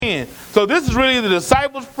in. So this is really the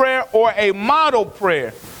disciples' prayer or a model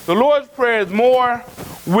prayer. The Lord's Prayer is more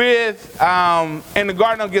with in the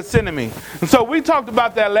Garden of Gethsemane. And so we talked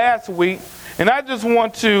about that last week, and I just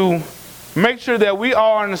want to make sure that we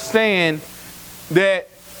all understand that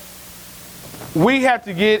we have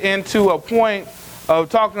to get into a point of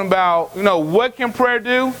talking about, what can prayer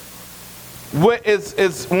do? What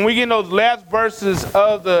is when we get in those last verses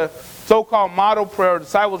of the so-called model prayer or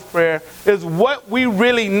disciples' prayer, is what we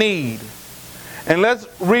really need. And let's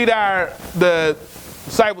read the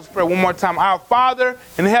disciples' prayer one more time. Our Father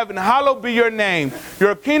in heaven, hallowed be your name.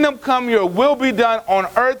 Your kingdom come, your will be done on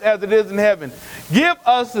earth as it is in heaven. Give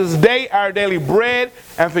us this day our daily bread,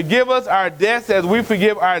 and forgive us our debts as we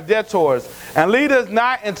forgive our debtors. And lead us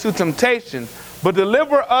not into temptation, but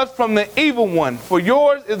deliver us from the evil one. For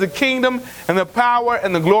yours is the kingdom and the power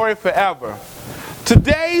and the glory forever.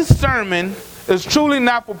 Today's sermon is truly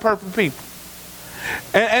not for perfect people.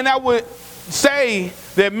 And I would say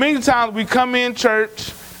that many times we come in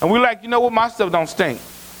church and we're like, my stuff don't stink.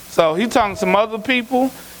 So he's talking to some other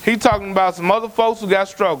people. He's talking about some other folks who got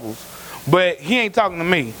struggles. But he ain't talking to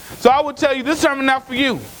me. So I would tell you, this sermon not for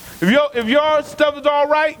you. If your stuff is all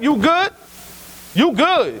right, you good? You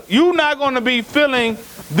good. You're not going to be feeling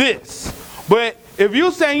this. But if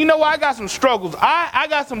you saying, I got some struggles. I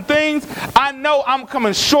got some things I know I'm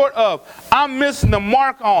coming short of. I'm missing the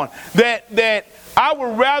mark on. That I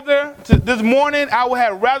would rather, this morning, I would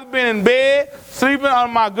have rather been in bed, sleeping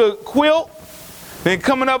on my good quilt, than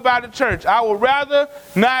coming up out of church. I would rather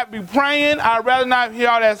not be praying. I'd rather not hear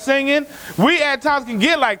all that singing. We at times can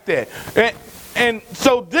get like that. And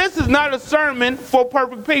so this is not a sermon for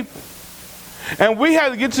perfect people. And we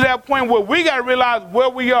have to get to that point where we got to realize where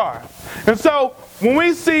we are. And so when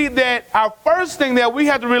we see that, our first thing that we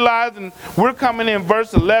have to realize, and we're coming in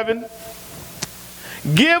verse 11,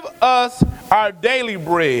 give us our daily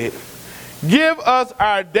bread. Give us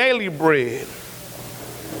our daily bread.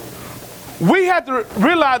 We have to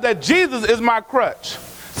realize that Jesus is my crutch.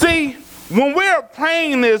 See, when we're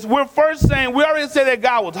praying this, we're first saying, we already said that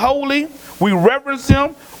God was holy. We reverence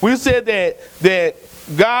him. We said that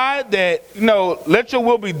God, let your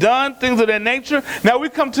will be done, things of that nature. Now we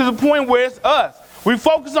come to the point where it's us. We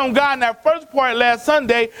focus on God in that first part last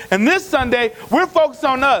Sunday, and this Sunday, we're focused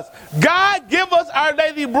on us. God, give us our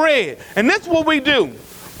daily bread. And this is what we do.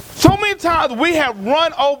 So many times we have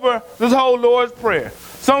run over this whole Lord's Prayer.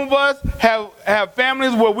 Some of us have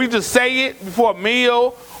families where we just say it before a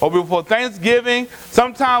meal or before Thanksgiving.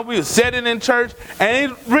 Sometimes we said it in church,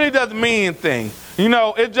 and it really doesn't mean anything.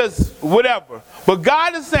 It just whatever. But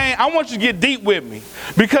God is saying, I want you to get deep with me.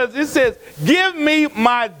 Because it says, give me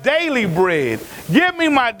my daily bread. Give me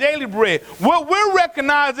my daily bread. What we're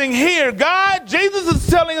recognizing here, Jesus is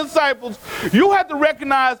telling his disciples, you have to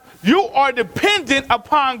recognize you are dependent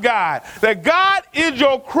upon God. That God is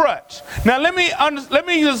your crutch. Now let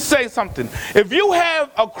me just say something. If you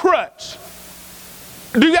have a crutch,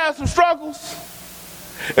 do you have some struggles?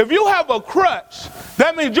 If you have a crutch,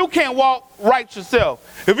 that means you can't walk right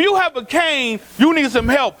yourself. If you have a cane, you need some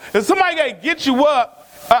help. If somebody got to get you up,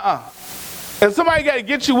 If somebody got to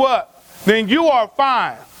get you up, then you are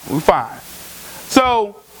fine. We're fine.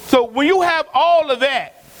 So when you have all of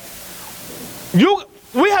that,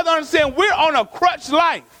 we have to understand we're on a crutch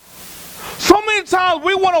life. So many times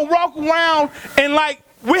we want to walk around and like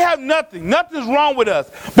we have nothing. Nothing's wrong with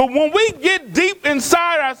us. But when we get deep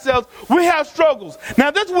inside ourselves, we have struggles.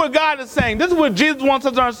 Now, this is what God is saying. This is what Jesus wants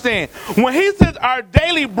us to understand. When he says our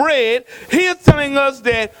daily bread, he is telling us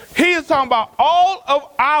that he is talking about all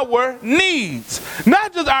of our needs.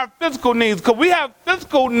 Not just our physical needs, because we have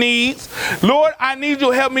physical needs. Lord, I need you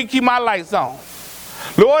to help me keep my lights on.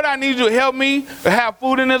 Lord, I need you to help me have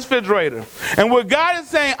food in this refrigerator. And what God is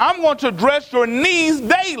saying, I'm going to address your needs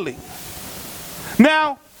daily.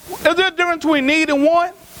 Now, is there a difference between need and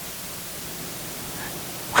want?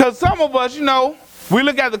 Because some of us, we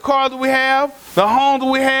look at the cars that we have, the homes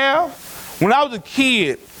that we have. When I was a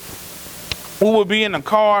kid, we would be in the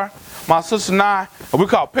car, my sister and I, and we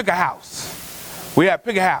call it pick a house. We had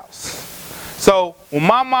pick a house. So when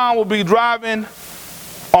my mom would be driving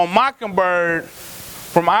on Mockingbird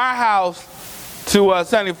from our house to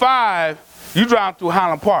 75, you drive through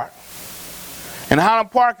Highland Park. And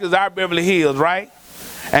Highland Park is our Beverly Hills, right?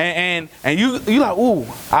 And you like, ooh,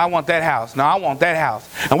 I want that house. No, I want that house.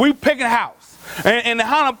 And we picking a house. And in the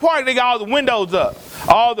Highland Park, they got all the windows up.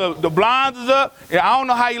 All the blinds is up. Yeah, I don't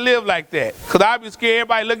know how you live like that. Because I'd be scared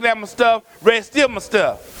everybody looking at my stuff, ready to steal my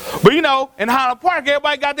stuff. But in Highland Park,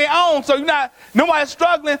 everybody got their own. So nobody's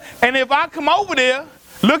struggling. And if I come over there,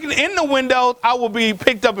 looking in the windows, I will be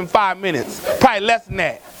picked up in 5 minutes. Probably less than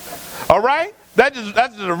that. All right? That's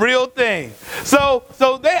just a real thing. So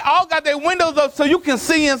they all got their windows up so you can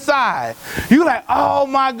see inside. You're like, oh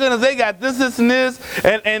my goodness, they got this, and this.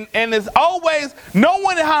 And it's always, no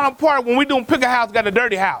one in Highland Park when we doing pick a house got a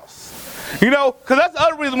dirty house. You know, because that's the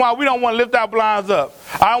other reason why we don't want to lift our blinds up.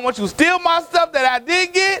 I don't want you to steal my stuff that I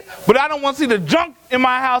did get, but I don't want to see the junk in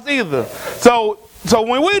my house either. So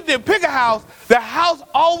when we did pick a house, the house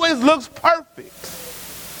always looks perfect.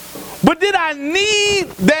 But did I need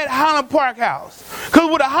that Highland Park house?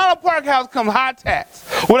 Because with a Highland Park house come high tax.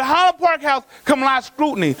 With a Highland Park house come a lot of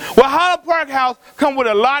scrutiny. With a Highland Park house come with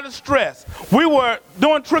a lot of stress. We were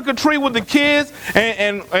doing trick or treat with the kids,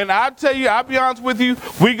 and I'll tell you, I'll be honest with you,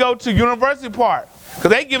 we go to University Park. Because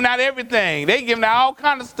they giving out everything. They giving out all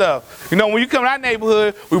kind of stuff. You know, when you come to our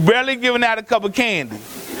neighborhood, we barely giving out a cup of candy.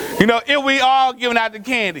 You know, if we all giving out the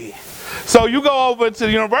candy. So you go over to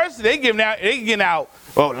the university, they giving out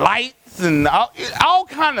lights and all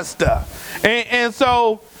kind of stuff. And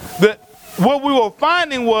so what we were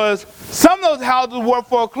finding was some of those houses were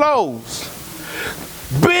foreclosed.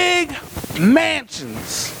 Big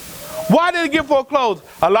mansions. Why did it get foreclosed?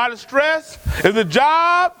 A lot of stress. If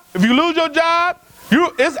you lose your job,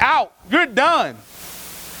 it's out. You're done.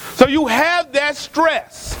 So you have that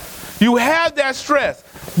stress.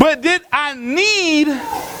 But did I need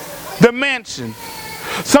the mansion?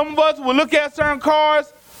 Some of us will look at certain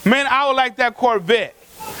cars. Man, I would like that Corvette.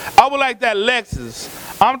 I would like that Lexus.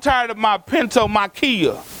 I'm tired of my Pinto, my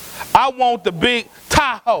Kia. I want the big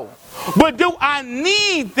Tahoe. But do I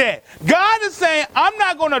need that? God is saying, I'm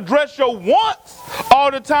not going to address your wants all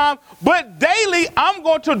the time, but daily I'm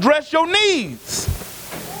going to address your needs.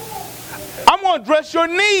 I'm going to address your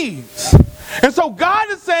needs. And so God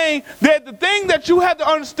is saying that the thing that you have to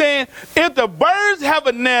understand, if the birds have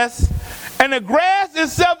a nest and the grass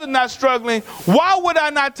itself is not struggling, why would I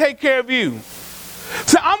not take care of you?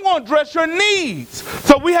 So I'm going to address your needs.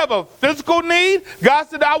 So we have a physical need. God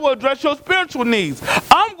said, I will address your spiritual needs.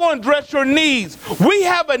 I'm going to address your needs. We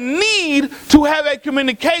have a need to have a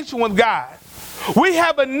communication with God. We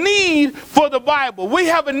have a need for the Bible. We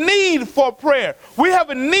have a need for prayer. We have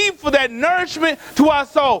a need for that nourishment to our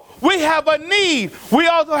soul. We have a need. We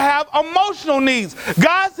also have emotional needs.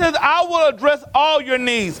 God says, I will address all your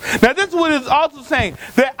needs. Now, this is what it's also saying,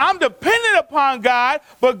 that I'm dependent upon God,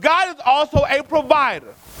 but God is also a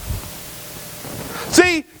provider.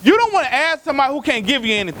 See, you don't want to ask somebody who can't give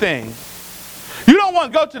you anything. You don't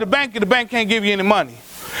want to go to the bank and the bank can't give you any money.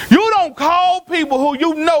 You don't call people who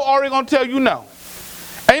you know already going to tell you no.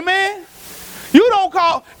 Amen? You don't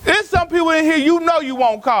call. There's some people in here you know you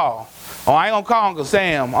won't call. Oh, I ain't going to call Uncle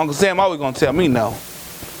Sam. Uncle Sam always going to tell me no.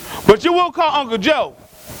 But you will call Uncle Joe.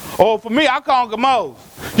 Or for me, I call Uncle Mose.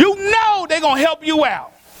 You know they're going to help you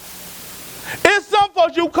out. It's some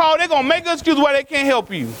folks you call, they're going to make an excuse why they can't help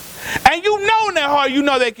you. And you know in their heart you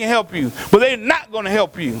know they can help you. But they're not going to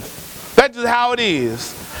help you. That's just how it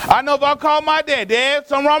is. I know if I call my dad,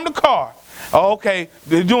 something wrong with the car. Oh, okay,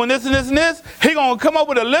 they're doing this and this and this. He's going to come up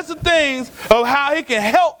with a list of things of how he can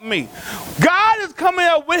help me. God is coming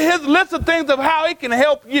up with his list of things of how he can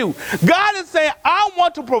help you. God is saying, I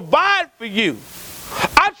want to provide for you.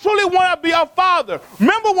 I truly want to be a father.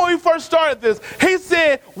 Remember when we first started this, he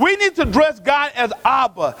said we need to address God as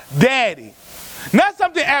Abba, Daddy. Not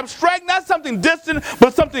something abstract, not something distant,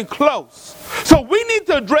 but something close. So we need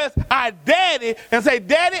to address our daddy and say,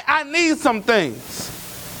 Daddy, I need some things.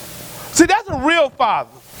 See, that's a real father.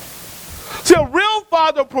 See, a real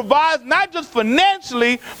father provides not just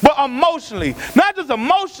financially, but emotionally. Not just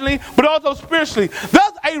emotionally, but also spiritually.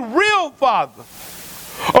 That's a real father.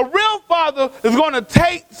 A real father is going to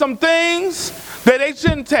take some things that they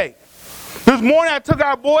shouldn't take. This morning I took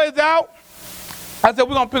our boys out. I said,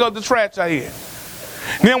 we're going to pick up the trash out here.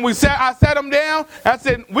 Then I sat them down. I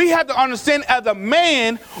said, we have to understand as a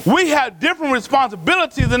man, we have different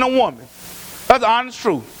responsibilities than a woman. That's the honest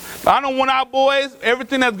truth. I don't want our boys,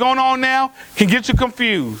 everything that's going on now, can get you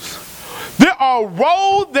confused. There are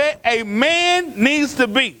roles that a man needs to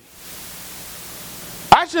be.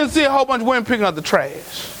 I shouldn't see a whole bunch of women picking up the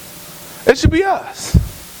trash. It should be us.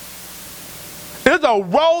 There's a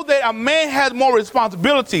role that a man has more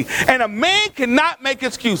responsibility, and a man cannot make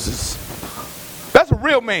excuses. That's a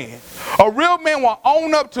real man. A real man will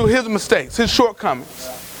own up to his mistakes, his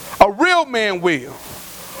shortcomings. A real man will.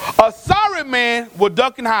 A sorry man will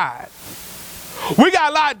duck and hide. We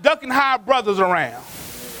got a lot of duck and hide brothers around.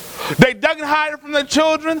 They duck and hide from their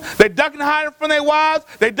children. They duck and hide from their wives.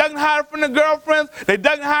 They duck and hide from their girlfriends. They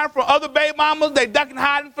duck and hide from other baby mamas. They duck and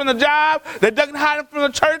hide from the job. They duck and hide from the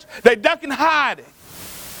church. They duck and hide.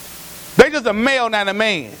 They just a male, not a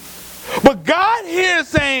man. But God here is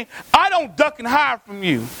saying, I don't duck and hide from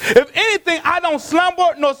you. If anything, I don't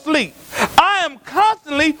slumber nor sleep. I am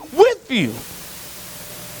constantly with you.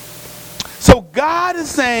 So God is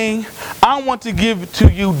saying, I want to give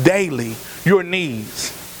to you daily your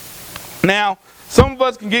needs. Now, some of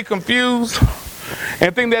us can get confused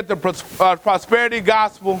and think that the prosperity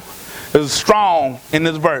gospel is strong in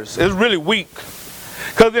this verse. It's really weak.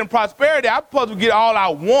 Because in prosperity, I'm supposed to get all I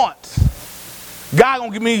want. God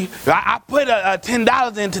gonna give me, I put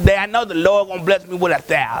 $10 in today. I know the Lord gonna bless me with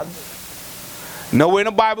 1,000. Nowhere in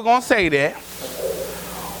the Bible gonna say that.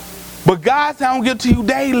 But God said, I'm gonna give to you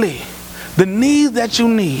daily the needs that you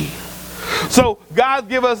need. So God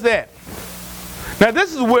give us that. Now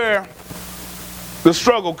this is where the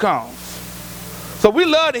struggle comes. So we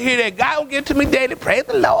love to hear that God will give to me daily. Praise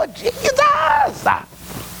the Lord Jesus.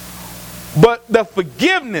 But the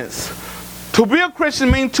forgiveness, to be a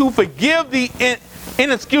Christian means to forgive the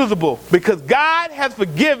inexcusable, because God has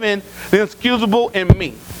forgiven the inexcusable in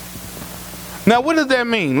me. Now what does that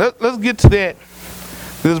mean? Let's get to that,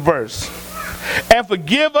 this verse. And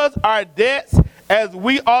forgive us our debts as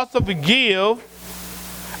we also forgive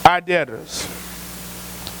our debtors.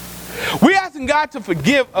 We're asking God to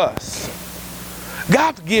forgive us.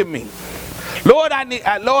 God, forgive me. Lord,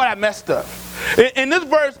 I messed up. In this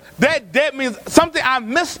verse, that means something. I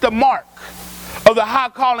missed the mark of the high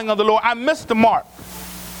calling of the Lord. I missed the mark.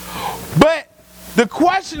 But the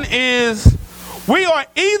question is, we are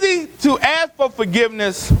easy to ask for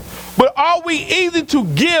forgiveness, but are we easy to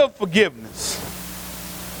give forgiveness?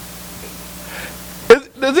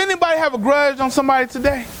 Does anybody have a grudge on somebody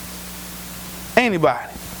today?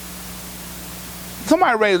 Anybody?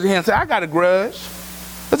 Somebody raise their hand and say, I got a grudge.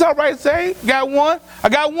 That's all right to say. Got one? I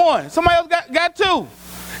got one. Somebody else got two.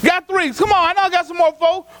 Got three. Come on, I know I got some more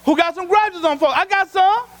folk who got some grudges on folk. I got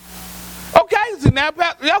some. Okay, see now,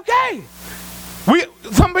 okay.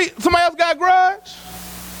 Somebody else got a grudge?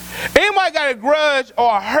 Anybody got a grudge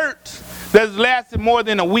or a hurt that's lasted more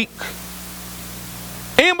than a week?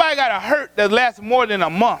 Anybody got a hurt that lasted more than a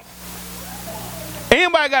month?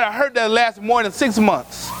 Anybody got a hurt that lasted more than 6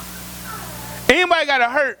 months? Anybody got a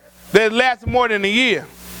hurt that lasted more than a year?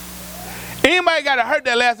 Anybody got a hurt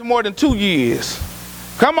that lasted more than 2 years?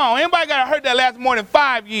 Come on, anybody got a hurt that lasted more than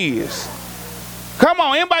 5 years? Come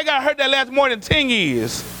on, anybody got a hurt that lasted more than 10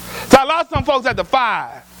 years? So I lost some folks at the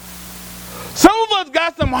 5. Some of us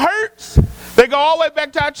got some hurts that go all the way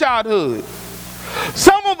back to our childhood.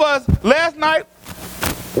 Some of us, last night,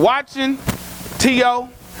 watching T.O.,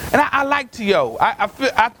 and I like T.O.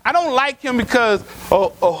 I don't like him because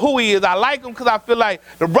of who he is. I like him because I feel like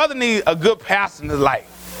the brother needs a good pastor in his life.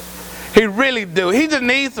 He really do. He just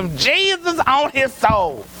needs some Jesus on his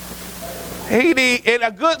soul. He needs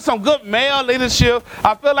some good male leadership.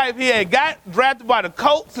 I feel like if he had got drafted by the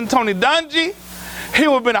Colts and Tony Dungy, he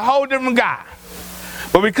would have been a whole different guy.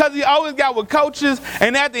 But because he always got with coaches,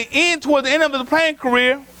 and at the end, toward the end of his playing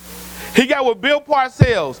career, he got with Bill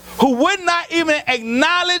Parcells, who would not even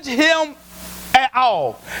acknowledge him at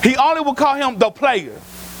all. He only would call him the player.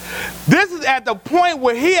 This is at the point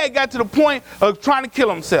where he had got to the point of trying to kill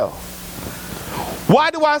himself.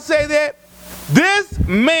 Why do I say that? This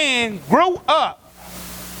man grew up.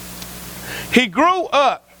 He grew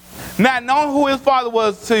up not knowing who his father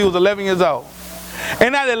was until he was 11 years old.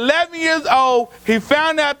 And at 11 years old, he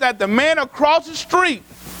found out that the man across the street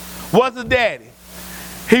was his daddy.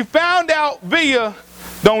 He found out via,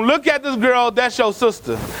 don't look at this girl, that's your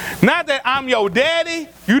sister. Not that I'm your daddy,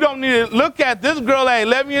 you don't need to look at this girl at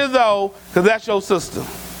 11 years old, because that's your sister.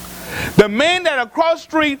 The man that across the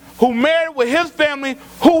street who married with his family,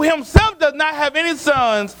 who himself does not have any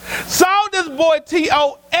sons, saw this boy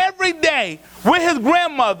T.O. every day with his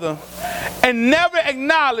grandmother and never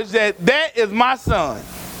acknowledged that that is my son.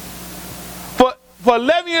 For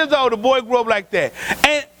 11 years old, the boy grew up like that.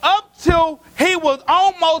 And up till he was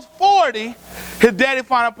almost 40, his daddy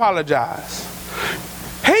finally apologized.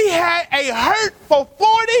 He had a hurt for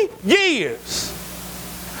 40 years.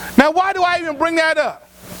 Now, why do I even bring that up?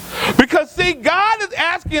 Because, see, God is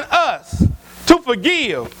asking us to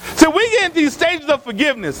forgive. So we get into these stages of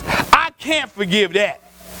forgiveness. I can't forgive that.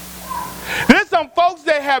 There's some folks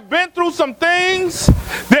that have been through some things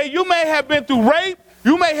that you may have been through rape.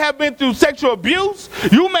 You may have been through sexual abuse.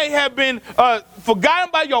 You may have been forgotten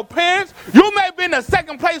by your parents. You may have been a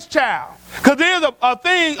second place child. Because there's a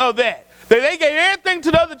thing of that. That they gave everything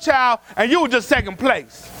to the other child and you were just second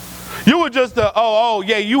place. You were just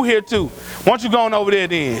yeah, you here too. Why don't you go on over there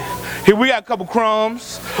then? Here, we got a couple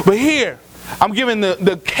crumbs. But here, I'm giving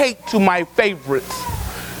the cake to my favorites.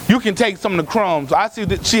 You can take some of the crumbs. I see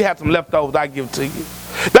that she has some leftovers. I give it to you.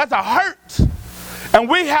 That's a hurt And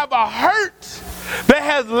we have a hurt that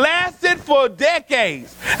has lasted for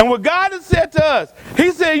decades. And what God has said to us,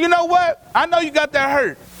 he said, you know what? I know you got that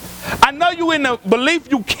hurt. I know you in the belief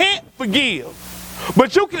you can't forgive.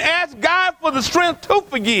 But you can ask God for the strength to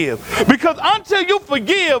forgive. Because until you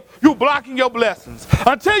forgive, you're blocking your blessings.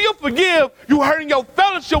 Until you forgive, you're hurting your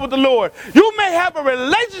fellowship with the Lord. You may have a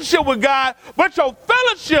relationship with God, but your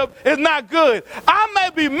fellowship is not good. I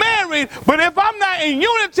may be married, but if I'm not in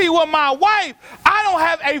unity with my wife, I don't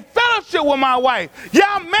have a fellowship with my wife. Yeah,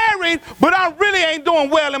 I'm married, but I really ain't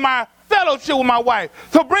doing well in my fellowship with my wife.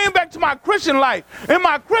 So bring it back to my Christian life. In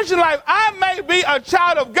my Christian life, I may be a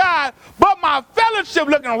child of God, but my fellowship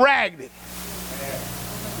looking raggedy.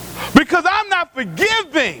 Because I'm not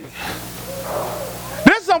forgiving.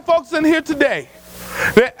 There's some folks in here today.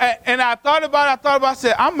 And I thought about it, I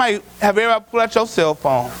said, I might have everybody pull out your cell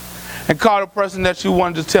phone and call the person that you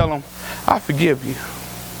wanted to tell them, I forgive you.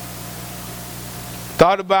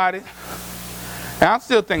 Thought about it, and I'm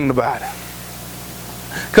still thinking about it.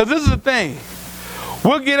 Because this is the thing.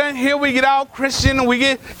 We'll get in here, we get all Christian, and we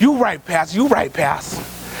get, you right, Pastor, you right, Pastor.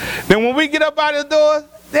 Then when we get up out of the door,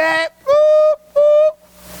 Dad, boop,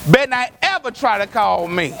 boop, better not ever try to call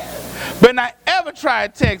me. Better not ever try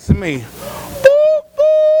to text me. Boop,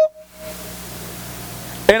 boop.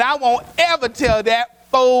 And I won't ever tell that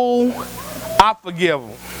fool I forgive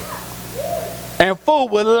him. And fool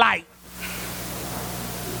with light.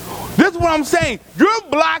 This is what I'm saying. You're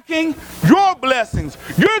blocking your blessings.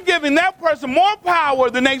 You're giving that person more power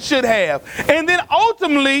than they should have. And then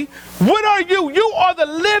ultimately, what are you? You are the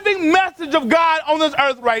living message of God on this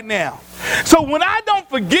earth right now. So when I don't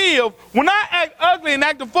forgive, when I act ugly and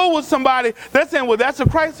act a fool with somebody, they're saying, well, that's a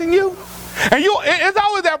Christ in you? And it's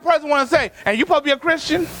always that person want to say, and you supposed to be a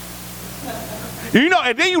Christian? You know,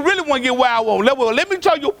 and then you really want to get wild. Well, let me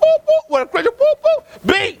show you, boop, boop, what a Christian, boop, boop,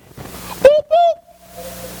 B, boop, boop.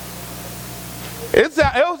 It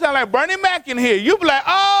sound like Bernie Mac in here. You be like,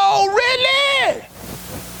 oh, really?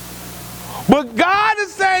 But God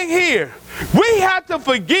is saying here, we have to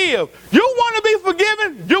forgive. You want to be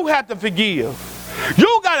forgiven? You have to forgive.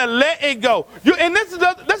 You got to let it go. And this is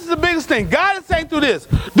the biggest thing. God is saying through this,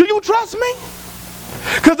 do you trust me?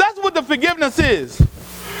 Because that's what the forgiveness is.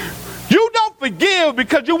 You don't forgive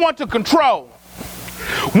because you want to control.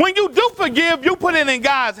 When you do forgive, you put it in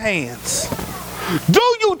God's hands. Do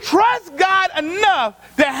you trust God enough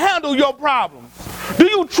to handle your problems? Do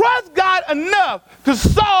you trust God enough to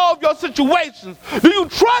solve your situations? Do you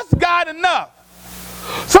trust God enough?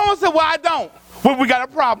 Someone said, well, I don't. Well, we got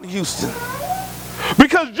a problem, Houston.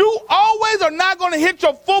 Because you always are not going to hit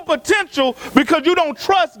your full potential because you don't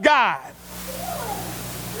trust God.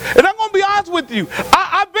 And I'm going to be honest with you.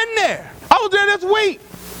 I've been there. I was there this week.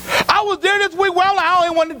 I was there this week where I'm like, I don't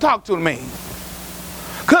even want to talk to me.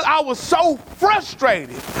 Because I was so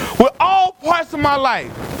frustrated with all parts of my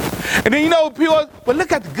life. And then, you know, people, but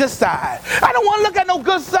look at the good side. I don't want to look at no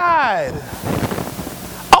good side.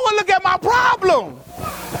 I want to look at my problem.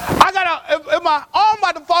 If my arm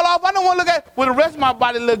about to fall off, I don't want to look at, well, the rest of my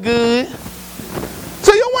body look good.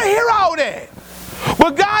 So you don't want to hear all that.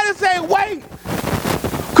 But God is saying, wait.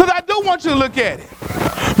 Because I do want you to look at it.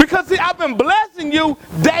 Because, see, I've been blessing you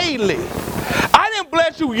daily. I didn't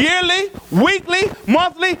bless you yearly, weekly,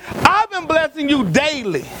 monthly. I've been blessing you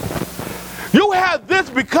daily. You have this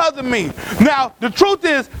because of me. Now, the truth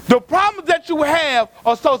is, the problems that you have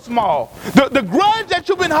are so small. The grudge that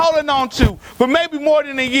you've been holding on to for maybe more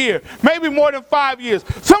than a year, maybe more than 5 years.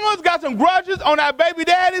 Some of us got some grudges on our baby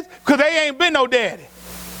daddies because they ain't been no daddy.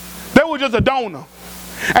 They were just a donor.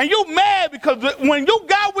 And you mad because when you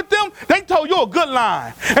got with them, they told you a good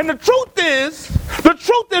line. And the truth is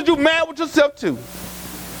you mad with yourself too.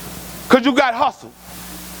 Because you got hustled.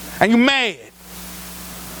 And you mad.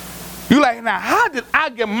 You like, now how did I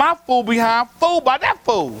get my fool behind fooled by that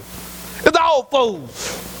fool? It's all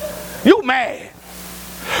fools. You mad.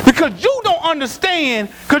 Because you don't understand,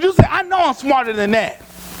 because you say, I know I'm smarter than that.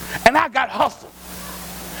 And I got hustled.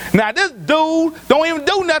 Now this dude don't even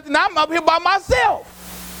do nothing. I'm up here by myself.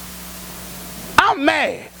 I'm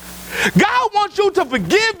mad. God wants you to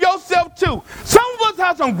forgive yourself too. Some of us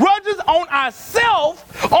have some grudges on ourselves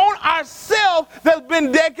that's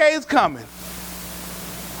been decades coming.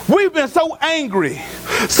 We've been so angry.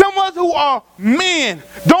 Some of us who are men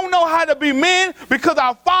don't know how to be men because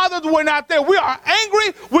our fathers were not there. We are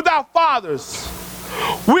angry with our fathers.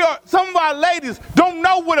 Some of our ladies don't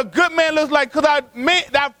know what a good man looks like because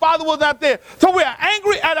our father was not there. So we are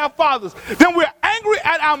angry at our fathers. Then we're angry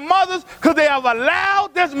at our mothers because they have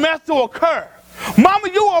allowed this mess to occur. Mama,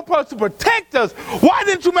 you are supposed to protect us. Why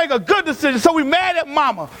didn't you make a good decision? So we mad at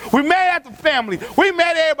mama. We mad at the family. We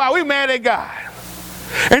mad at everybody. We mad at God.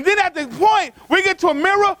 And then at this point, we get to a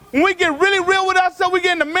mirror. When we get really real with ourselves, we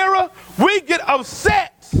get in the mirror, we get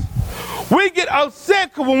upset. We get upset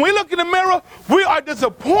because when we look in the mirror, we are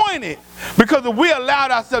disappointed because we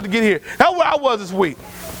allowed ourselves to get here. That's where I was this week.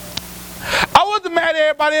 I wasn't mad at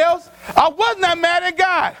everybody else. I was not mad at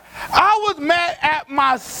God. I was mad at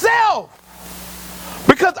myself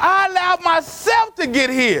because I allowed myself to get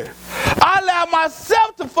here. I allowed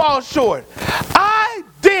myself to fall short. I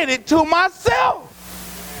did it to myself.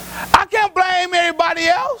 I can't blame everybody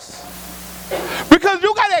else. Because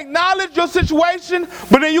you got to acknowledge your situation,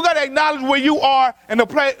 but then you got to acknowledge where you are and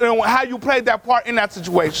how you played that part in that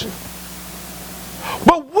situation.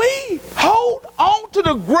 But we hold on to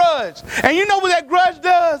the grudge. And you know what that grudge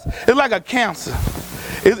does? It's like a cancer.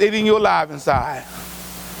 It's eating you alive inside.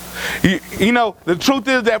 You know, the truth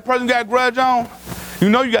is that person got a grudge on, you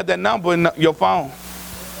know you got that number in your phone.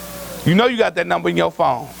 You know you got that number in your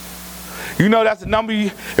phone. You know that's the number.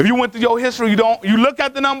 If you went through your history, you look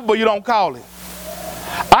at the number, but you don't call it.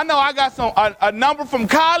 I know I got a number from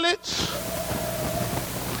college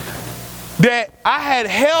that I had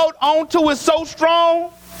held on to it so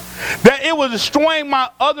strong that it was destroying my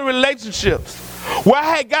other relationships. Where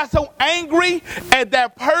I had got so angry at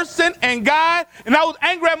that person and God, and I was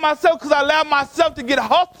angry at myself because I allowed myself to get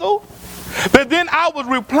hustled, that then I was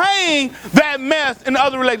replaying that mess in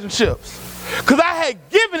other relationships. Because I had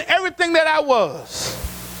given everything that I was.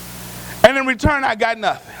 And in return, I got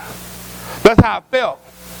nothing. That's how I felt.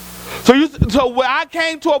 So when I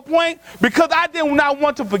came to a point, because I did not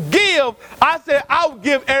want to forgive, I said I would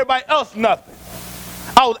give everybody else nothing.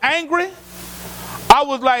 I was angry. I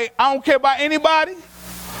was like, I don't care about anybody.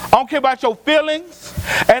 I don't care about your feelings.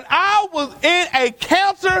 And I was in a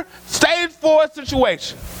cancer stage 4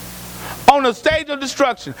 situation. On the stage of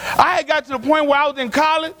destruction. I had got to the point where I was in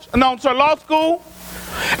college, law school,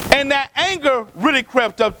 and that anger really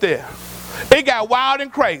crept up there. It got wild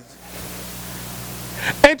and crazy.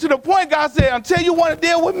 And to the point God said, until you want to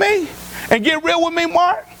deal with me and get real with me,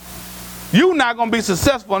 Mark, you're not going to be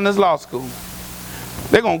successful in this law school.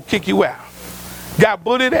 They're going to kick you out. Got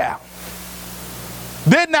booted out.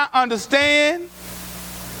 Did not understand,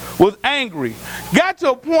 was angry. Got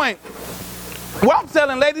to a point where I'm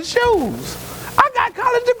selling ladies' shoes. I got a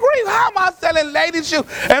college degree. How am I selling ladies' shoes?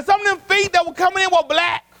 And some of them feet that were coming in were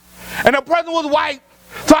black. And the person was white.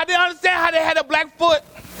 So I didn't understand how they had a black foot.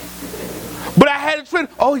 But I had to treat,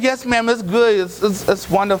 oh, yes, ma'am, it's good. It's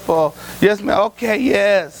wonderful. Yes, ma'am. Okay,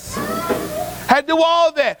 yes. Had to do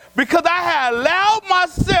all that. Because I had allowed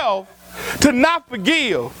myself to not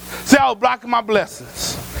forgive. See, I was blocking my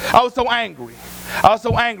blessings. I was so angry. I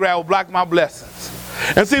was blocking my blessings.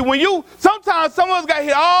 And see, sometimes some of us got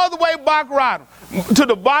hit all the way back right to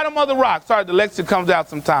the bottom of the rock. Sorry, the lecture comes out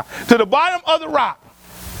sometime. To the bottom of the rock.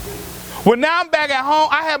 Well, now I'm back at home.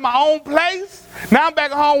 I have my own place. Now I'm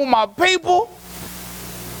back at home with my people.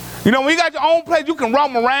 You know, when you got your own place, you can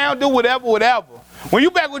roam around, do whatever. When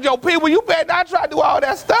you back with your people, you better not try to do all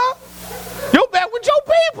that stuff. You back with your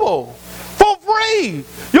people for free.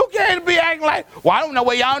 You can't be acting like, well, I don't know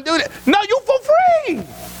why y'all don't do that. No, you for free.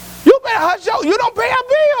 You better hush. You don't pay a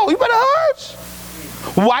bill. You better hush.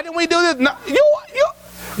 Why didn't we do this? No,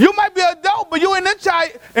 you might be an adult, but you in this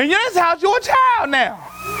house, you're a child now.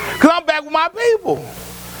 Because I'm back with my people.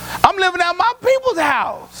 I'm living at my people's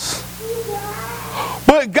house.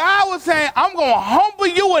 But God was saying, I'm going to humble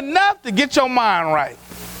you enough to get your mind right.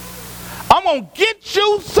 I'm going to get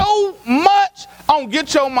you so much, I'm going to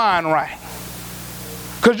get your mind right.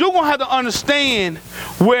 Because you're going to have to understand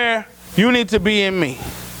where you need to be in me.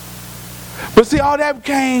 But see, all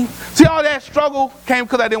that struggle came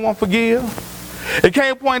because I didn't want to forgive. It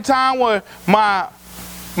came a point in time where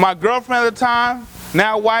my girlfriend at the time,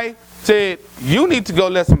 now wife, said, you need to go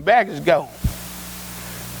let some baggage go.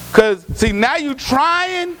 Because, see, now you're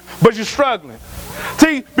trying, but you're struggling.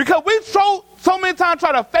 See, because we so many times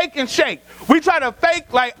try to fake and shake. We try to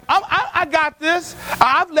fake like, I got this.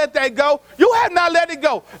 I've let that go. You have not let it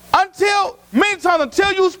go. Until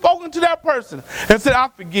you've spoken to that person and said, I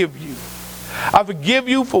forgive you. I forgive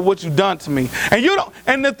you for what you've done to me.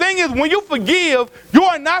 And the thing is, when you forgive, you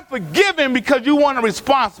are not forgiving because you want a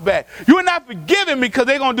response back. You are not forgiving because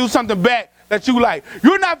they're going to do something back that you like.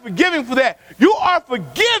 You're not forgiving for that. You are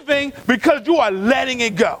forgiving because you are letting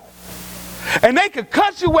it go. And they could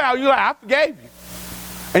cut you out. You're like, I forgave you.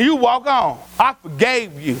 And you walk on. I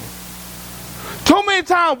forgave you. Too many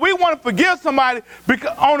times we want to forgive somebody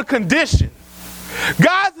on a condition.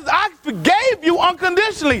 God says, I forgave you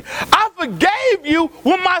unconditionally. I forgave you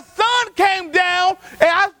when my son came down and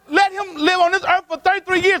I let him live on this earth for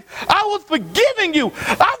 33 years. I was forgiving you.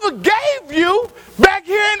 I forgave you back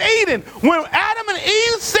here in Eden. When Adam and Eve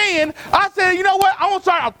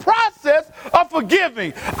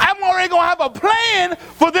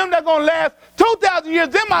going to last 2,000 years.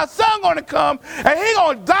 Then my son going to come, and he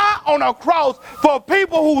going to die on a cross for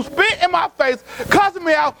people who spit in my face, cussing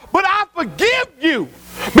me out. But I forgive you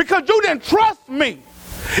because you didn't trust me.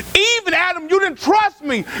 Even Adam, you didn't trust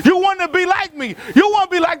me. You want to be like me. You want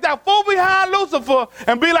to be like that fool behind Lucifer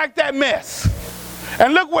and be like that mess.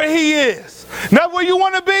 And look where he is. That's where you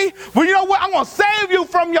want to be? Well, you know what? I'm going to save you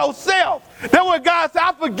from yourself. That's what God said.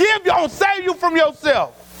 I forgive you. I'm going to save you from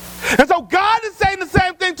yourself. And so God is saying the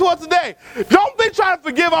same thing to us today. Don't be trying to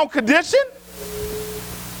forgive on condition.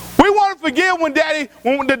 We want to forgive when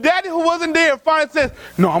the daddy who wasn't there finally says,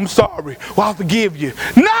 no, I'm sorry. Well, I'll forgive you.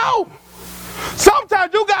 No.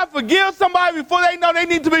 Sometimes you got to forgive somebody before they know they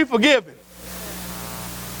need to be forgiven.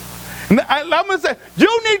 Let me say,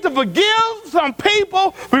 you need to forgive some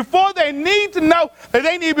people before they need to know that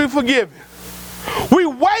they need to be forgiven. We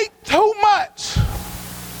wait too much.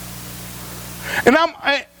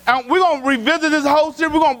 And we're going to revisit this whole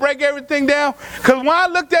series. We're going to break everything down. Because when I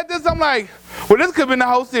looked at this, I'm like, well, this could have been the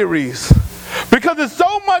whole series. Because there's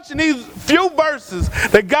so much in these few verses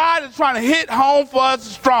that God is trying to hit home for us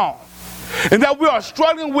strong. And that we are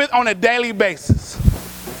struggling with on a daily basis.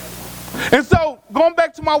 And so, going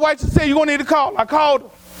back to my wife, she said, you're going to need a call. I called her.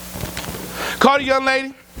 Called a young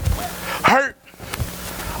lady. Hurt.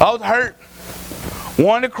 I was hurt.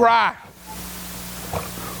 Wanted to cry.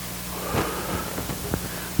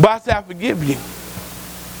 But I said, I forgive you.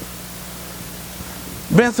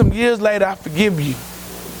 Been some years later, I forgive you.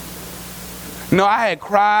 You know, I had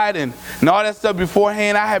cried and all that stuff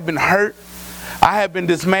beforehand. I had been hurt. I had been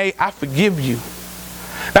dismayed. I forgive you.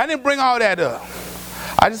 I didn't bring all that up.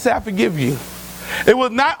 I just said, I forgive you. It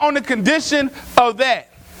was not on the condition of that.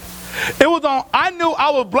 It was on, I knew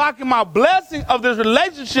I was blocking my blessing of this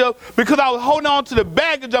relationship because I was holding on to the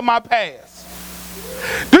baggage of my past.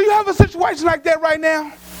 Do you have a situation like that right now?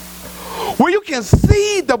 Where you can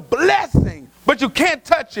see the blessing, but you can't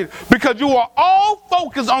touch it because you are all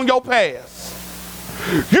focused on your past.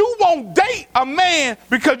 You won't date a man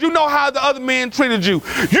because you know how the other man treated you.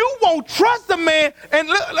 You won't trust a man, and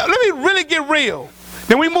let me really get real.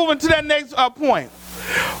 Then we move into that next point.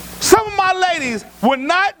 Some of my ladies would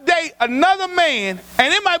not date another man,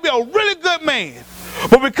 and it might be a really good man.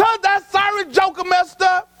 But because that sorry joker messed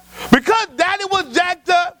up, because daddy was jacked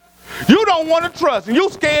up, you don't want to trust, and you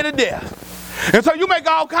scared to death. And so you make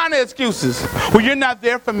all kind of excuses. Well, you're not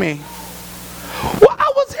there for me. Well,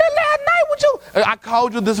 I was here last night with you. I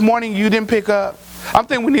called you this morning, you didn't pick up. I'm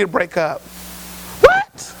thinking we need to break up.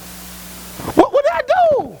 What? What did I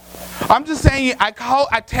do? I'm just saying, I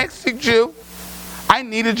texted you. I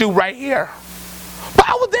needed you right here. But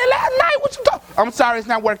I was there last night. What you talking? I'm sorry, it's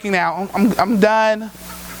not working out. I'm done.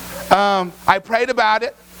 I prayed about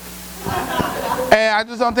it. And I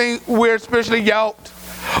just don't think we're spiritually yoked.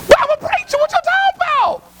 But I'm going to pray to what you're talking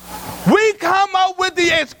about. We come up with the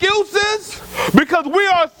excuses because we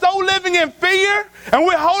are so living in fear and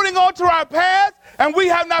we're holding on to our past and we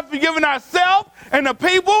have not forgiven ourselves and the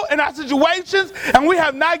people and our situations and we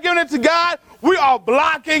have not given it to God. We are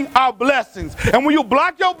blocking our blessings. And when you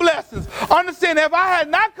block your blessings, understand that if I had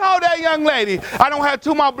not called that young lady, I don't have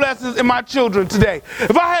two of my blessings in my children today.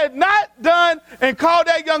 If I had not done and called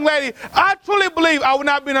that young lady, I truly believe I would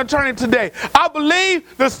not be an attorney today. I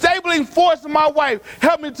believe the stabling force of my wife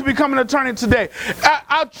helped me to become an attorney today.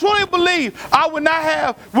 I truly believe I would not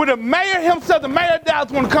have, with the mayor himself, the mayor of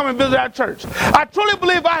Dallas, want to come and visit our church. I truly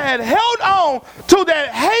believe I had held on to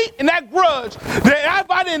that hate and that grudge, that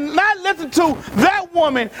if I did not listen to that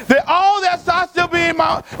woman, that all that stuff still be in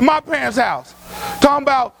my parents' house. Talking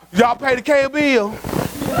about, y'all pay the cable bill.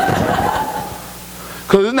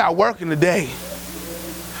 Because it's not working today.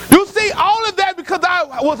 You see, all of that because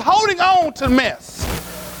I was holding on to the mess.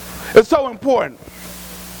 It's so important.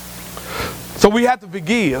 So we have to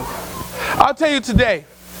forgive. I'll tell you today,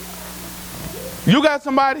 you got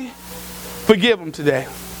somebody, forgive them today.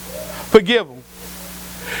 Forgive them.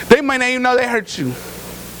 They might not even know they hurt you.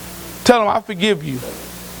 Tell them, I forgive you.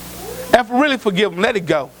 And really forgive them. Let it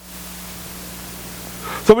go.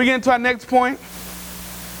 So we get into our next point.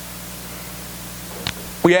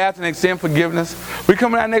 We ask and extend forgiveness. We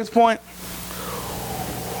come to our next point.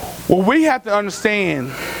 Well, we have to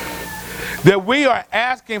understand that we are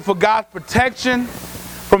asking for God's protection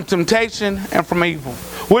from temptation and from evil.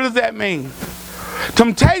 What does that mean?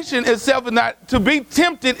 Temptation itself is not, to be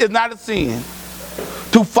tempted is not a sin.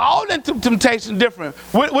 To fall into temptation is different.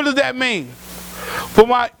 What does that mean? For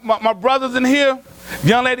my brothers in here,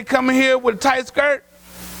 young lady coming here with a tight skirt,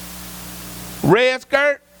 red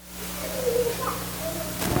skirt,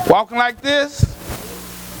 walking like this,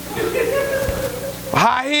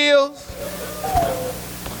 high heels.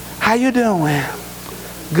 How you doing?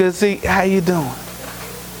 Good to see you. How you doing?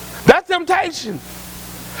 That's temptation.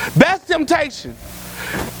 That's temptation.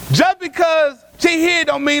 Just because she here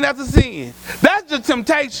don't mean that's a sin. That's just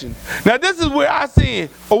temptation. Now this is where I sin,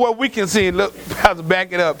 or where we can sin. Look, Pastor,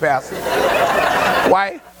 back it up, Pastor.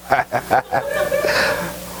 Why?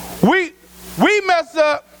 we mess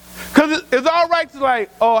up because it's all right to like,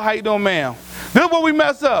 oh, how you doing, ma'am? This is what we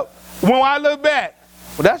mess up. When I look back,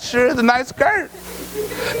 well, that sure is a nice skirt.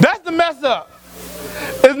 That's the mess up.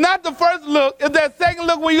 It's not the first look. It's that second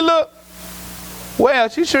look when you look. Well,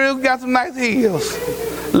 she sure got some nice heels.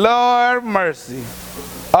 Lord mercy.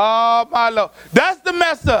 Oh, my Lord. That's the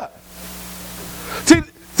mess up.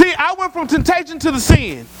 See, I went from temptation to the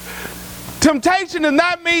sin. Temptation is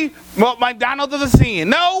not me, well, McDonald's is a sin.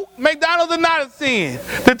 No, McDonald's is not a sin.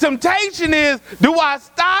 The temptation is, do I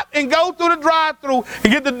stop and go through the drive-thru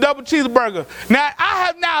and get the double cheeseburger? Now, I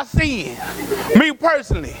have now sinned, me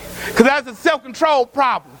personally, because that's a self-control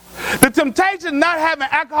problem. The temptation is not having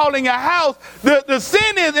alcohol in your house. The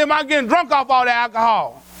sin is, am I getting drunk off all the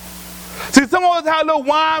alcohol? See, some of us have a little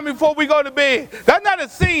wine before we go to bed. That's not a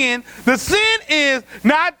sin. The sin is,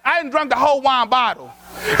 I didn't drink the whole wine bottle.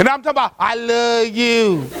 And I'm talking about, I love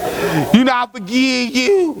you. You know, I forgive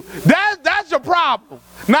you. That's your problem.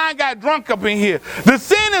 Now I got drunk up in here. The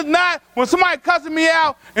sin is not when somebody cussing me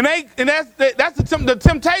out, and the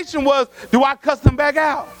temptation was, do I cuss them back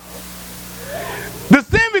out? The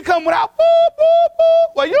sin become without boop, boop,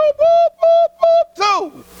 boop. Well, you boop, boop,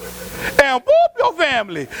 boop too. And boop your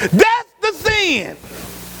family. That's the sin.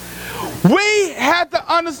 We have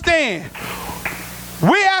to understand.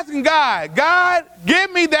 We're asking God, God,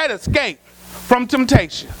 give me that escape from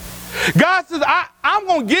temptation. God says, I'm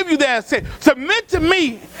going to give you that escape. Submit to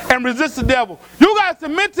me and resist the devil. You got to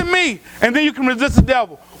submit to me, and then you can resist the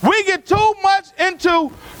devil. We get too much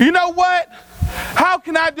into, you know what? How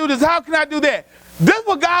can I do this? How can I do that? This is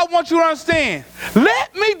what God wants you to understand.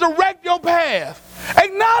 Let me direct your path.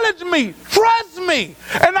 Acknowledge me. Trust me.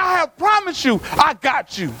 And I have promised you, I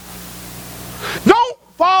got you. Don't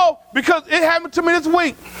fall, because it happened to me this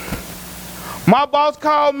week. My boss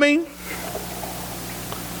called me.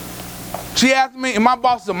 She asked me, and my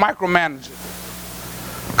boss is a micromanager.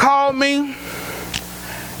 Called me.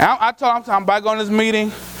 And I told him I'm about to go to this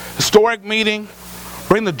meeting, historic meeting.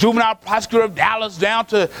 Bring the juvenile prosecutor of Dallas down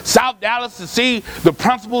to South Dallas to see the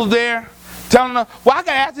principals there. Telling them, well, I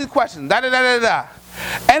got to ask these questions. Da, da, da, da, da.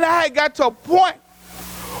 And I had got to a point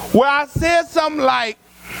where I said something like,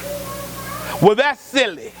 well, that's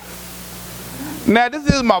silly. Now, this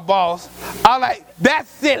is my boss. I was like, that's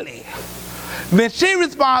silly. Then she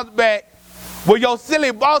responds back, well, your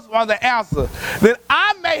silly boss wants an answer. Then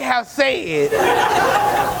I may have said,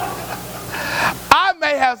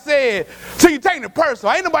 so you taking it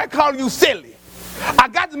personal. Ain't nobody calling you silly. I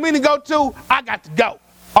got the meeting to go to. I got to go.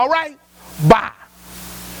 All right? Bye.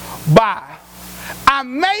 Bye. I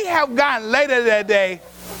may have gotten later that day,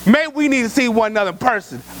 maybe we need to see one another in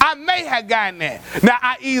person. I may have gotten that. Now,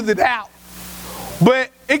 I eased it out.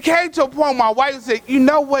 But it came to a point where my wife said, you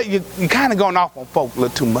know what? You're kind of going off on folk a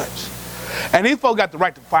little too much. And these folks got the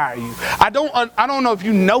right to fire you. I don't know if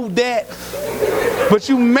you know that, but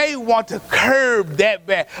you may want to curb that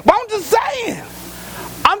back. But I'm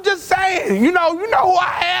just saying, you know who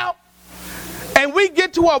I am. And we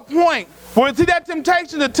get to a point where, see that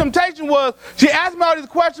temptation, the temptation was, she asked me all these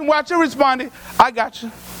questions while she responded, I got you.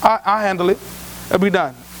 I'll handle it. It'll be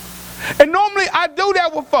done. And normally I do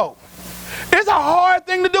that with folk. It's a hard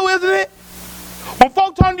thing to do, isn't it? When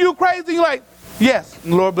folk turn to you crazy, you're like, yes,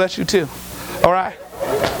 the Lord bless you too. All right?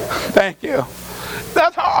 Thank you.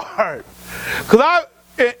 That's hard. Because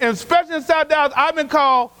especially in South Dallas, I've been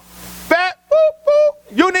called fat, boop,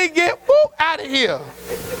 boop. You need to get boop out of here.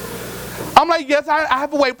 I'm like, yes, I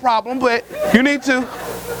have a weight problem, but you need to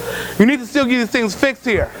still get these things fixed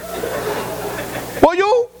here. Well,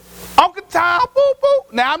 you, Uncle Tom, boop,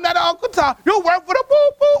 boop. Now, I'm not Uncle Tom. You work for the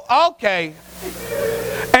boop, boop. Okay.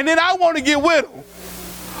 And then I want to get with him.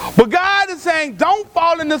 But God is saying, don't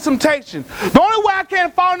fall into temptation. The only way I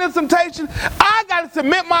can't fall into temptation, I got to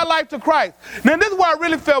submit my life to Christ. Now, this is where I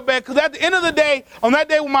really felt bad, because at the end of the day, on that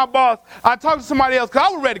day with my boss, I talked to somebody else, because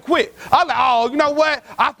I was ready to quit. I was like, oh, you know what?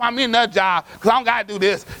 I'll find me another job, because I don't got to do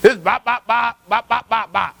this. This bop, bop, bop, bop, bop,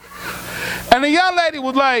 bop, bop. And the young lady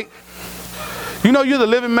was like, you know, you're the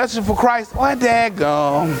living message for Christ. What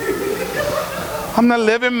daggone. I'm the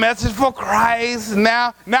living message for Christ.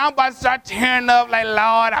 Now I'm about to start tearing up like,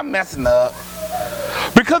 Lord, I'm messing up.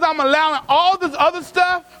 Because I'm allowing all this other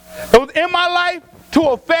stuff that was in my life to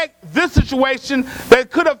affect this situation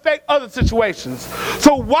that could affect other situations.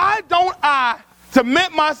 So why don't I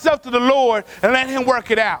submit myself to the Lord and let him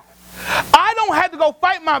work it out? I don't have to go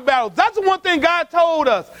fight my battles. That's the one thing God told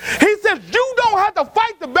us. He says, you don't have to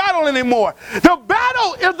fight the battle anymore. The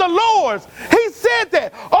battle is the Lord's. He said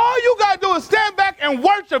that. All you got to do is stand back and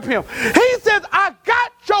worship him. He says, I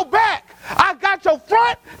got your back. I got your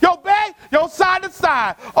front, your back, your side to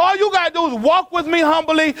side. All you got to do is walk with me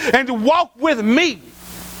humbly and to walk with me.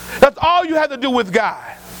 That's all you have to do with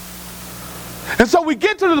God. And so we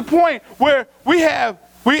get to the point where we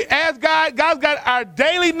ask God, God's got our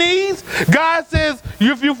daily needs. God says,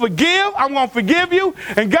 if you forgive, I'm going to forgive you.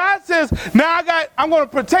 And God says, now I'm going to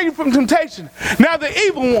protect you from temptation. Now the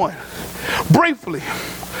evil one, briefly,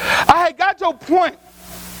 I had got to a point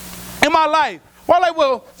in my life where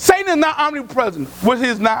well, Satan is not omnipresent, which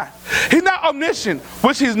he's not. He's not omniscient,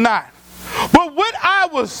 which he's not. But what I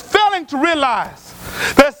was failing to realize,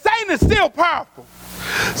 that Satan is still powerful.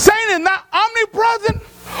 Satan is not omnipresent,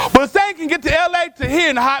 but Satan can get to LA to here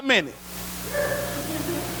in a hot minute.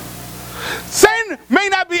 Satan may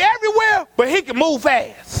not be everywhere, but he can move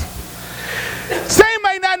fast. Satan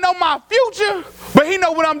may not know my future, but he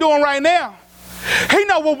know what I'm doing right now. He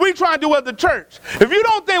know what we trying to do as the church. If you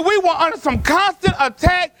don't think we were under some constant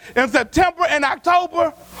attack in September and October,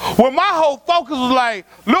 where my whole focus was like,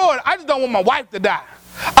 Lord, I just don't want my wife to die.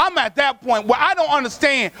 I'm at that point where I don't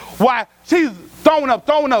understand why she's throwing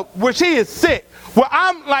up, where she is sick. Where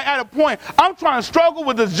I'm like at a point, I'm trying to struggle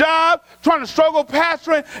with this job, trying to struggle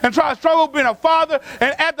pastoring, and trying to struggle being a father,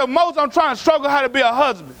 and at the most, I'm trying to struggle how to be a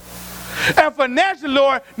husband. And financially,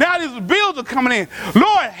 Lord, now these bills are coming in.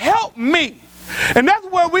 Lord, help me. And that's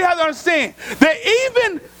where we have to understand that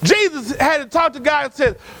even Jesus had to talk to God and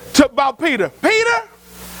said about Peter, Peter,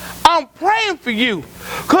 I'm praying for you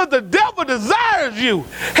because the devil desires you.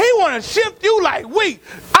 He want to shift you like wheat.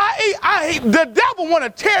 The devil want to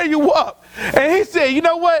tear you up. And he said, you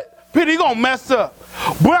know what, Peter, you're going to mess up.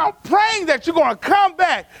 But I'm praying that you're going to come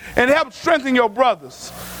back and help strengthen your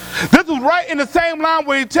brothers. This was right in the same line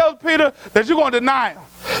where he tells Peter that you're going to deny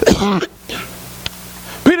him.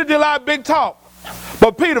 Peter did a lot of big talk,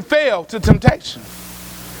 but Peter fell to temptation.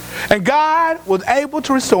 And God was able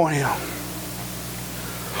to restore him.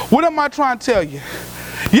 What am I trying to tell you?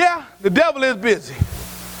 Yeah, the devil is busy.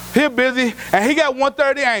 He's busy, and he got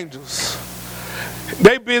 130 angels.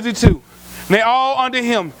 They busy too. And they all under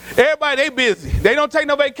him. Everybody, they busy. They don't take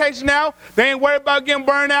no vacation now. They ain't worried about getting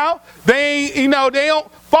burned out. They ain't, they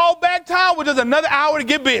don't fall back time with just another hour to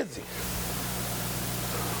get busy.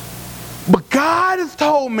 But God has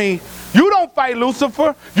told me, you don't fight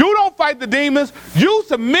Lucifer. You don't fight the demons. You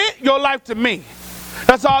submit your life to me.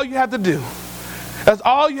 That's all you have to do. That's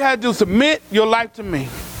all you have to do, submit your life to me.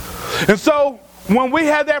 And so, when we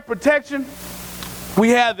have that protection, we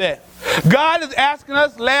have that. God is asking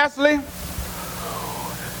us, lastly,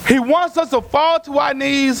 he wants us to fall to our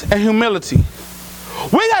knees in humility.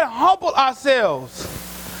 We got to humble ourselves.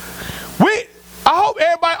 I hope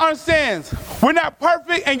everybody understands we're not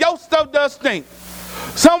perfect and your stuff does stink.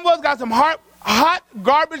 Some of us got some hot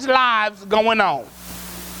garbage lives going on.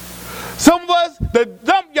 Some of us, the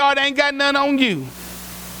dump yard ain't got none on you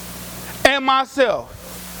and myself.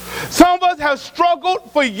 Some of us have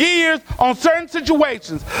struggled for years on certain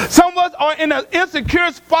situations. Some of us are in an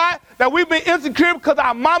insecure spot that we've been insecure because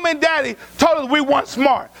our mom and daddy told us we weren't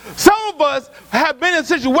smart. Some of us have been in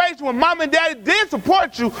situations where mom and daddy did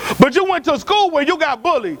support you, but you went to a school where you got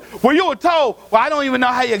bullied, where you were told, well, I don't even know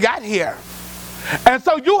how you got here. And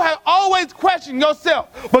so you have always questioned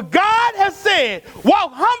yourself. But God has said,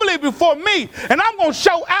 walk humbly before me, and I'm going to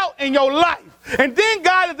show out in your life. And then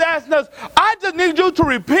God is asking us, I just need you to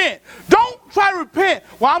repent. Don't try to repent.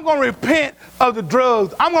 Well, I'm going to repent of the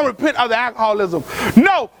drugs. I'm going to repent of the alcoholism.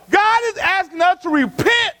 No, God is asking us to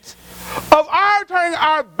repent of our turning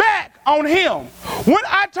our back on him. When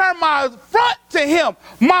I turn my front to him,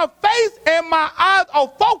 my face and my eyes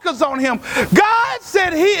are focused on him. God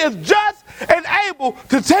said he is just and able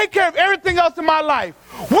to take care of everything else in my life.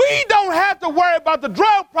 We don't have to worry about the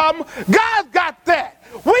drug problem. God's got that.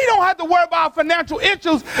 We don't have to worry about financial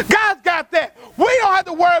issues. God's got that. We don't have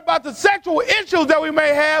to worry about the sexual issues that we may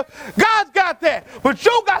have. God's got that. But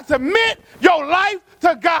you got to submit your life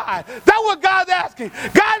to God. That's what God's asking.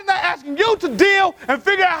 God is not asking you to deal and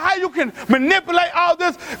figure out how you can manipulate all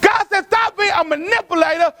this. God said, stop being a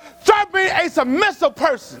manipulator. Start being a submissive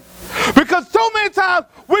person. Because so many times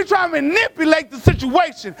we try to manipulate the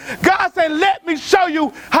situation. God said, let me show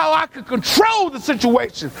you how I can control the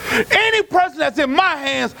situation. Any person that's in my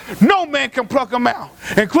hands, no man can pluck them out,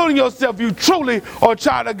 including yourself. You truly are a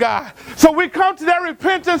child of God. So we come to that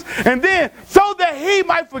repentance, and then so that he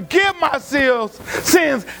might forgive my sins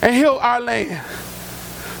and heal our land.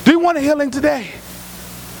 Do you want a healing today?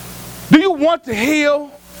 Do you want to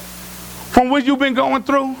heal? from what you've been going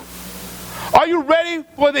through? Are you ready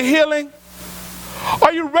for the healing?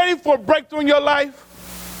 Are you ready for a breakthrough in your life?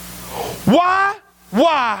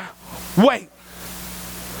 Why wait?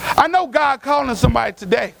 I know God calling somebody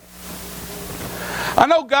today. I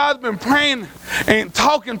know God's been praying and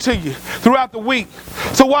talking to you throughout the week.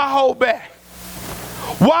 So why hold back?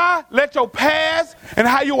 Why let your past and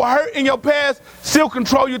how you were hurt in your past still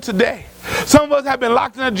control you today? Some of us have been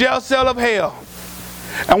locked in a jail cell of hell.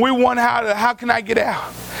 And we wonder how can I get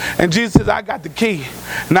out? And Jesus says, I got the key.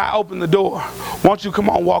 And I open the door. Won't you come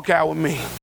on, walk out with me?